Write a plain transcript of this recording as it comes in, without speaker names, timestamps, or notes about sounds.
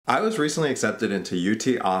I was recently accepted into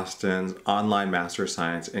UT Austin's online Master of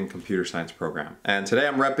Science in Computer Science program. And today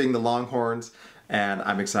I'm repping the Longhorns, and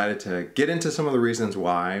I'm excited to get into some of the reasons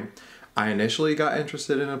why I initially got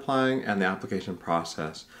interested in applying and the application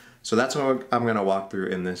process. So that's what I'm going to walk through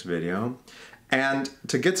in this video. And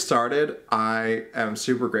to get started, I am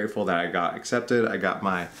super grateful that I got accepted. I got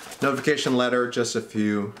my notification letter just a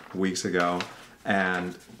few weeks ago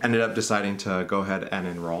and ended up deciding to go ahead and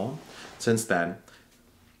enroll since then.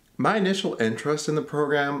 My initial interest in the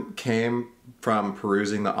program came from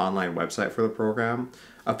perusing the online website for the program.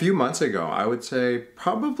 A few months ago, I would say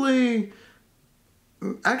probably,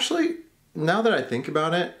 actually, now that I think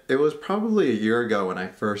about it, it was probably a year ago when I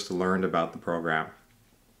first learned about the program.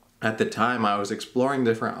 At the time, I was exploring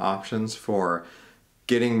different options for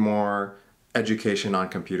getting more education on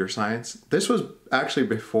computer science. This was actually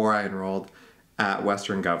before I enrolled at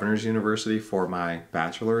Western Governors University for my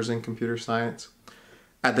bachelor's in computer science.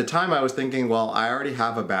 At the time, I was thinking, well, I already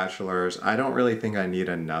have a bachelor's. I don't really think I need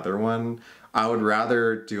another one. I would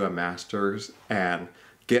rather do a master's and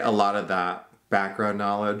get a lot of that background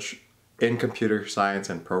knowledge in computer science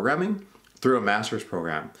and programming through a master's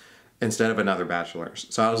program instead of another bachelor's.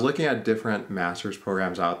 So I was looking at different master's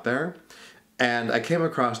programs out there, and I came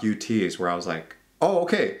across UT's where I was like, oh,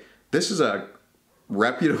 okay, this is a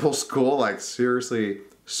reputable school, like seriously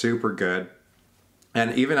super good.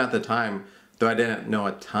 And even at the time, though I didn't know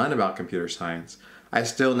a ton about computer science, I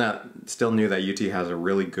still knew that UT has a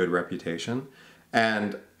really good reputation.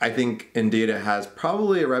 And I think indeed it has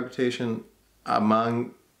probably a reputation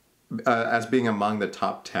among as being among the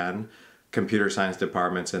top 10 computer science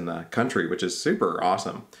departments in the country, which is super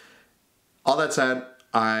awesome. All that said,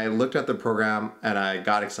 I looked at the program and I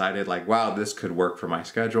got excited, like, wow, this could work for my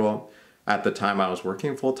schedule. At the time I was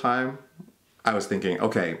working full-time, I was thinking,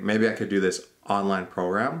 okay, maybe I could do this online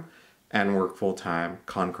program and work full-time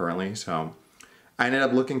concurrently. So I ended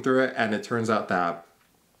up looking through it, and it turns out that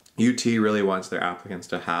UT really wants their applicants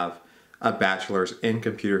to have a bachelor's in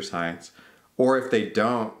computer science, or if they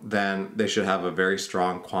don't, then they should have a very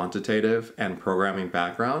strong quantitative and programming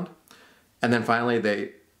background. And then finally,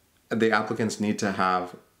 the applicants need to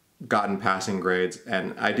have gotten passing grades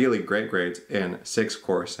and ideally great grades in 6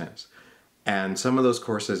 courses. And some of those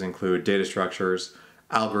courses include data structures,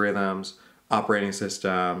 algorithms, operating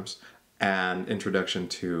systems, and introduction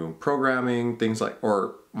to programming, things like,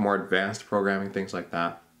 or more advanced programming, things like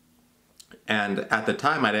that. And at the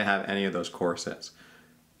time, I didn't have any of those courses.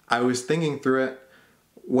 I was thinking through it,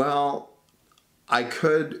 well, I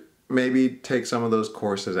could maybe take some of those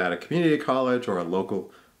courses at a community college or a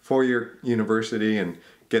local four-year university and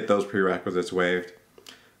get those prerequisites waived.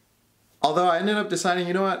 Although I ended up deciding,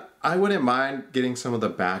 you know what, I wouldn't mind getting some of the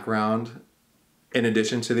background in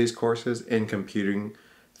addition to these courses in computing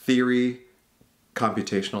theory,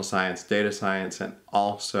 computational science, data science, and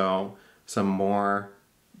also some more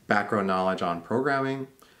background knowledge on programming.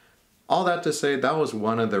 All that to say, that was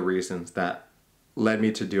one of the reasons that led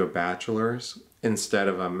me to do a bachelor's instead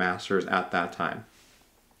of a master's at that time.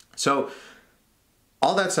 So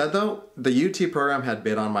all that said though, the UT program had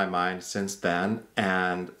been on my mind since then,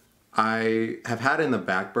 and I have had it in the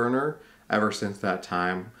back burner ever since that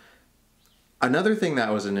time. Another thing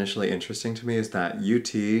that was initially interesting to me is that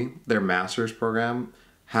UT, their master's program,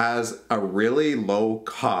 has a really low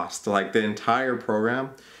cost. Like the entire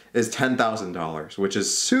program is $10,000, which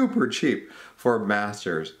is super cheap for a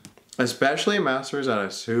master's, especially a master's at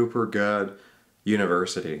a super good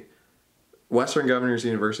university. Western Governors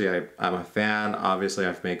University, I'm a fan. Obviously,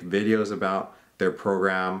 I've made videos about their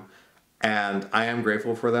program, and I am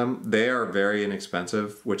grateful for them. They are very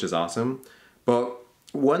inexpensive, which is awesome. But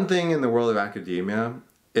one thing in the world of academia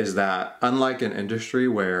is that unlike an industry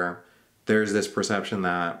where there's this perception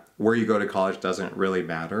that where you go to college doesn't really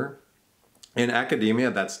matter, in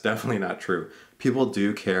academia, that's definitely not true. People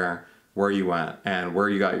do care where you went and where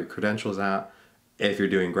you got your credentials at. If you're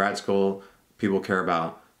doing grad school, people care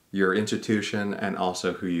about your institution and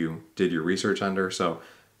also who you did your research under. So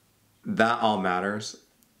that all matters.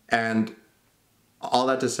 And all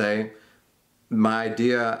that to say, my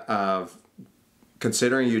idea of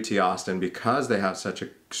considering UT Austin, because they have such a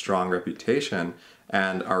strong reputation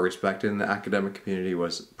and are respected in the academic community,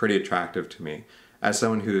 was pretty attractive to me as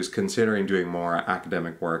someone who's considering doing more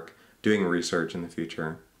academic work, doing research in the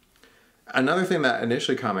future. Another thing that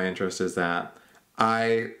initially caught my interest is that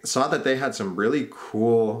I saw that they had some really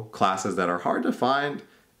cool classes that are hard to find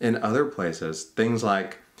in other places. Things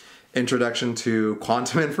like Introduction to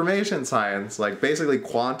Quantum Information Science, like basically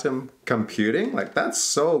quantum computing, like that's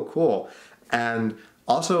so cool. And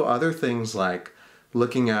also other things like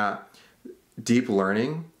looking at deep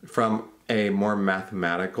learning from a more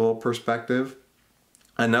mathematical perspective,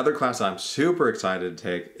 another class I'm super excited to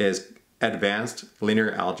take is Advanced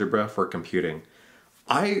Linear Algebra for Computing.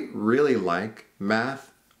 I really like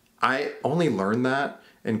math. I only learned that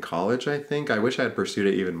in college, I think. I wish I had pursued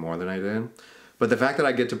it even more than I did. But the fact that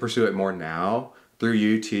I get to pursue it more now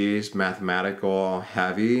through UT's mathematical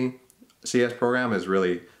heavy CS program is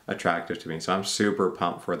really attractive to me. So I'm super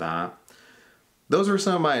pumped for that. Those were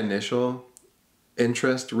some of my initial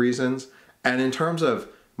interest reasons. And in terms of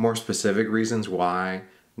more specific reasons why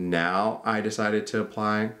now I decided to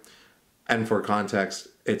apply, and for context,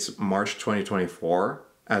 it's March 2024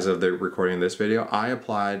 as of the recording of this video. I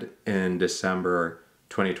applied in December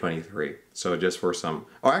 2023. So just for some,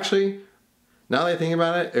 oh, actually, now that I think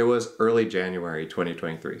about it, it was early January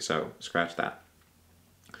 2023. So scratch that.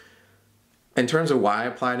 In terms of why I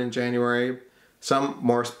applied in January, some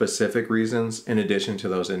more specific reasons in addition to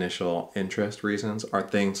those initial interest reasons are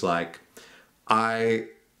things like I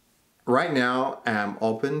right now am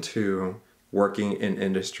open to working in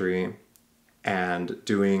industry and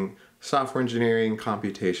doing software engineering,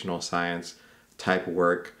 computational science type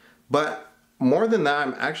work. But more than that,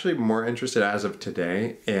 I'm actually more interested as of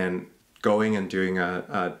today in going and doing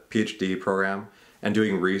a PhD program and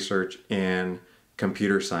doing research in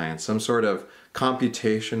computer science, some sort of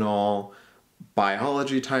computational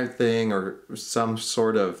biology type thing or some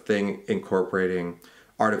sort of thing incorporating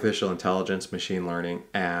artificial intelligence, machine learning,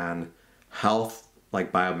 and health,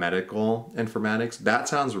 like biomedical informatics. That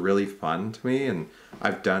sounds really fun to me, and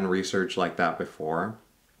I've done research like that before.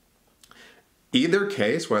 Either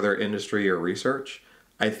case, whether industry or research,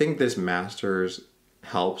 I think this master's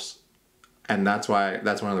helps, and that's one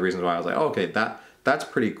of the reasons why I was like, oh, okay, that's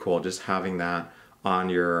pretty cool. Just having that on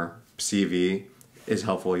your CV is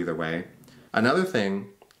helpful either way. Another thing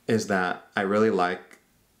is that I really like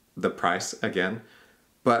the price again,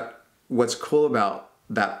 but what's cool about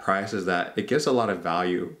that price is that it gives a lot of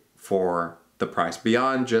value for the price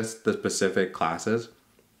beyond just the specific classes.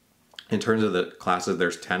 In terms of the classes,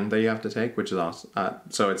 there's 10 that you have to take, which is awesome.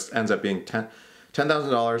 So it ends up being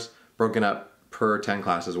 $10,000 broken up per 10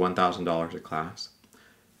 classes, $1,000 a class.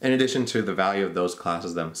 In addition to the value of those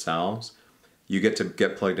classes themselves, you get to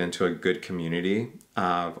get plugged into a good community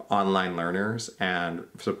of online learners and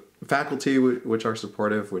faculty which are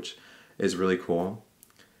supportive, which is really cool.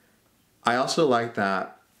 I also like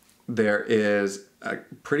that there is a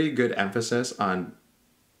pretty good emphasis on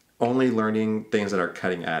only learning things that are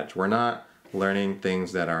cutting edge. We're not learning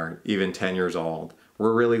things that are even 10 years old.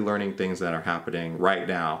 We're really learning things that are happening right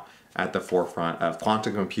now at the forefront of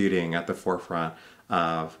quantum computing, at the forefront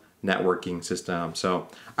of networking systems. So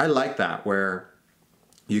I like that, where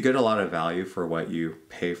you get a lot of value for what you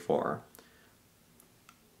pay for.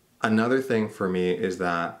 Another thing for me is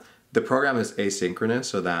that the program is asynchronous,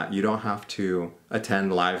 so that you don't have to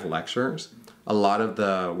attend live lectures. A lot of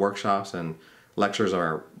the workshops and lectures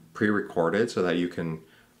are pre-recorded so that you can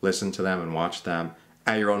listen to them and watch them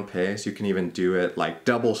at your own pace. You can even do it like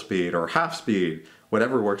double speed or half speed,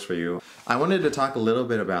 whatever works for you. I wanted to talk a little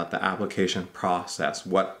bit about the application process,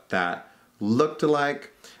 what that looked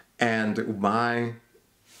like, and my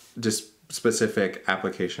just specific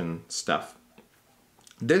application stuff.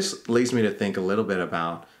 This leads me to think a little bit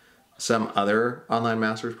about some other online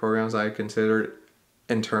master's programs I considered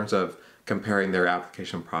in terms of comparing their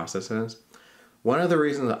application processes. One of the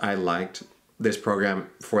reasons that I liked this program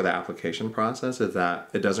for the application process is that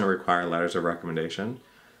it doesn't require letters of recommendation.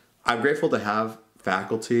 I'm grateful to have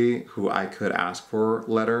faculty who I could ask for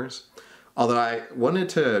letters, although I wanted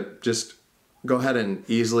to just go ahead and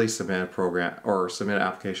easily submit a program or submit an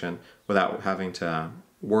application without having to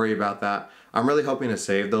worry about that. I'm really hoping to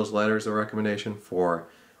save those letters of recommendation for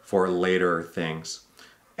later things.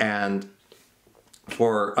 And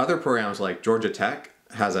for other programs, like Georgia Tech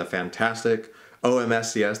has a fantastic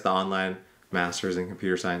MSCS, the online Masters in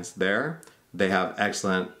Computer Science there. They have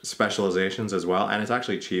excellent specializations as well, and it's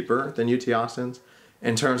actually cheaper than UT Austin's.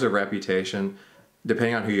 In terms of reputation,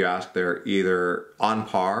 depending on who you ask, they're either on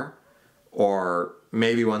par or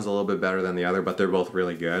maybe one's a little bit better than the other, but they're both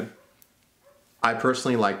really good. I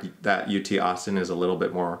personally like that UT Austin is a little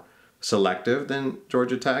bit more selective than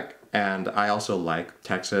Georgia Tech, and I also like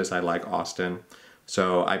Texas, I like Austin,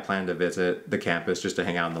 so I plan to visit the campus just to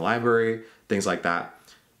hang out in the library, things like that,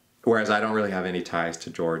 whereas I don't really have any ties to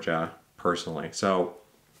Georgia personally. So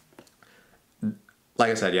like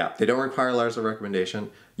I said, yeah, they don't require letters of recommendation.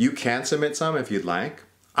 You can submit some if you'd like.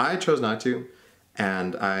 I chose not to,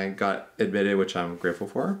 and I got admitted, which I'm grateful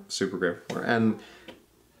for, super grateful for. And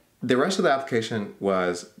the rest of the application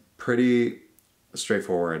was pretty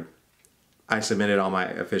straightforward. I submitted all my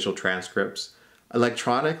official transcripts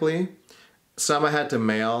electronically, Some I had to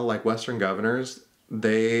mail, like Western Governors,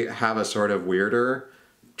 they have a sort of weirder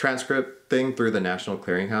transcript thing through the National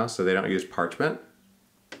Clearinghouse, so they don't use parchment.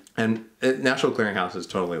 And National Clearinghouse is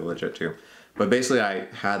totally legit too. But basically I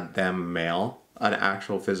had them mail an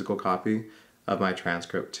actual physical copy of my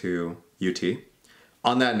transcript to UT.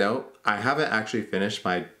 On that note, I haven't actually finished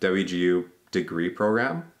my WGU degree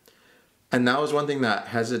program. And that was one thing that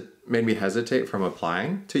made me hesitate from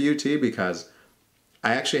applying to UT, because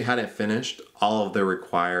I actually hadn't finished all of the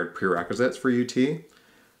required prerequisites for UT.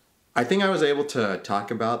 I think I was able to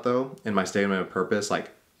talk about, though, in my statement of purpose,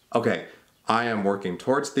 like, okay, I am working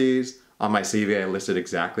towards these. On my CV, I listed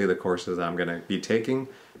exactly the courses that I'm going to be taking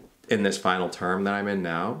in this final term that I'm in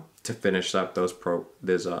now to finish up those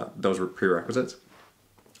prerequisites.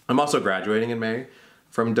 I'm also graduating in May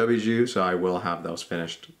from WGU, so I will have those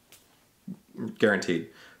finished, guaranteed.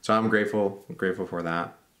 So I'm grateful for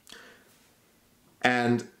that.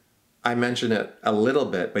 And I mentioned it a little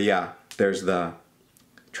bit, but yeah, there's the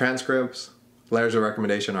transcripts, letters of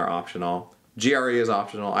recommendation are optional. GRE is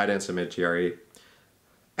optional. I didn't submit GRE.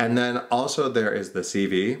 And then also there is the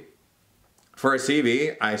CV. For a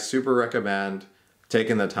CV, I super recommend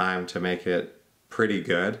taking the time to make it pretty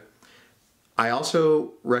good. I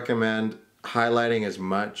also recommend highlighting as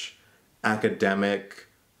much academic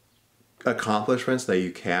accomplishments that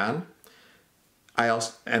you can.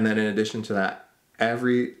 And then in addition to that,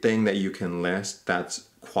 everything that you can list that's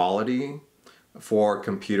quality for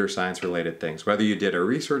computer science related things. Whether you did a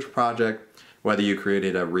research project, whether you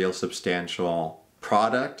created a real substantial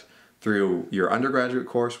product through your undergraduate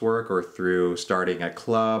coursework or through starting a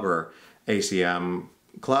club or ACM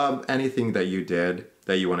club, anything that you did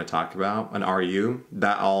that you want to talk about, an RU,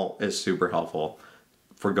 that all is super helpful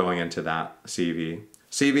for going into that CV.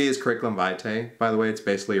 CV is curriculum vitae, by the way. It's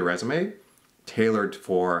basically a resume tailored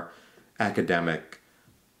for academic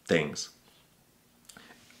things.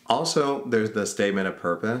 Also, there's the statement of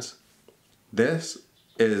purpose. This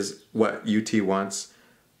is what UT wants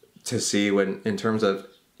to see in terms of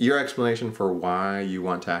your explanation for why you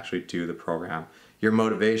want to actually do the program. Your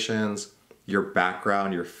motivations, your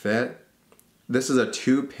background, your fit. This is a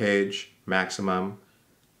 2-page maximum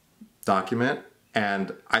document,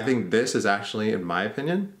 and I think this is actually, in my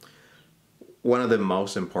opinion, one of the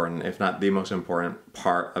most important, if not the most important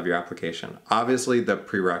part of your application. Obviously, the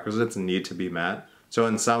prerequisites need to be met. So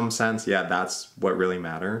in some sense, yeah, that's what really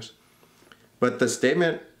matters. But the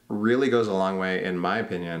statement really goes a long way, in my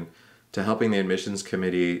opinion, to helping the admissions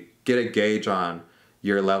committee get a gauge on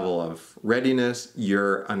your level of readiness,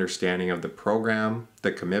 your understanding of the program,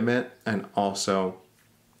 the commitment, and also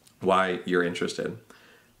why you're interested.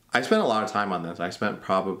 I spent a lot of time on this. I spent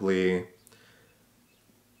probably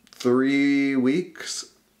 3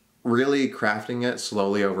 weeks really crafting it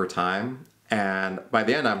slowly over time, and by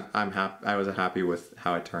the end I was happy with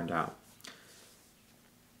how it turned out.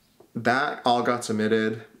 That all got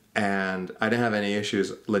submitted, and I didn't have any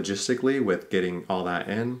issues logistically with getting all that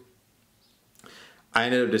in. I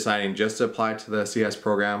ended up deciding just to apply to the CS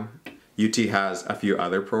program. UT has a few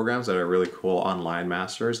other programs that are really cool online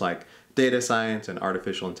masters, like data science and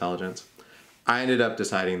artificial intelligence. I ended up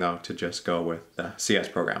deciding, though, to just go with the CS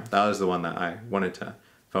program. That was the one that I wanted to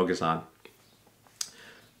focus on.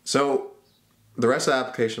 So the rest of the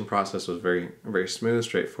application process was very, very smooth,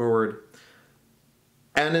 straightforward.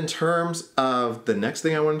 And in terms of the next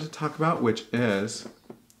thing I wanted to talk about, which is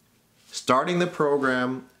starting the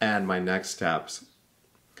program and my next steps.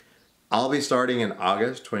 I'll be starting in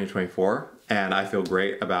August 2024, and I feel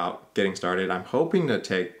great about getting started. I'm hoping to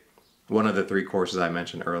take one of the 3 courses I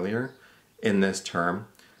mentioned earlier in this term.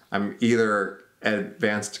 I'm either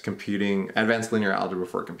advanced linear algebra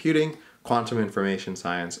for computing, quantum information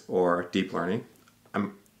science, or deep learning.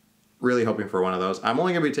 I'm really hoping for one of those. I'm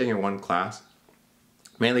only going to be taking 1 class,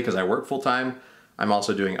 mainly because I work full-time. I'm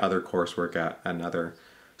also doing other coursework at another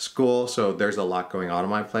school, so there's a lot going on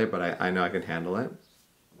my plate, but I know I can handle it.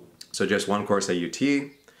 So just 1 course at UT.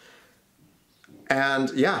 And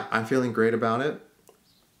yeah, I'm feeling great about it.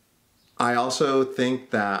 I also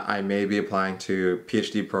think that I may be applying to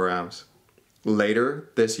PhD programs later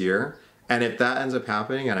this year. And if that ends up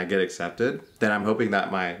happening and I get accepted, then I'm hoping that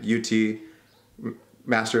my UT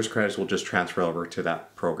master's credits will just transfer over to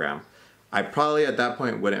that program. I probably at that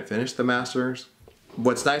point wouldn't finish the master's.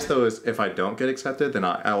 What's nice though is if I don't get accepted, then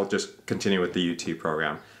I will just continue with the UT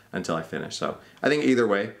program until I finish. So I think either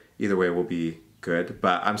way will be good.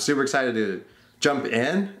 But I'm super excited to jump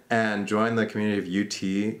in and join the community of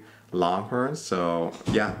UT Longhorns. So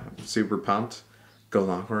yeah, super pumped. Go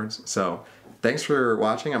Longhorns. So thanks for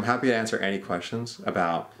watching. I'm happy to answer any questions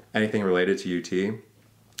about anything related to UT.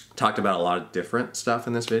 Talked about a lot of different stuff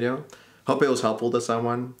in this video. Hope it was helpful to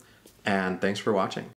someone, and thanks for watching.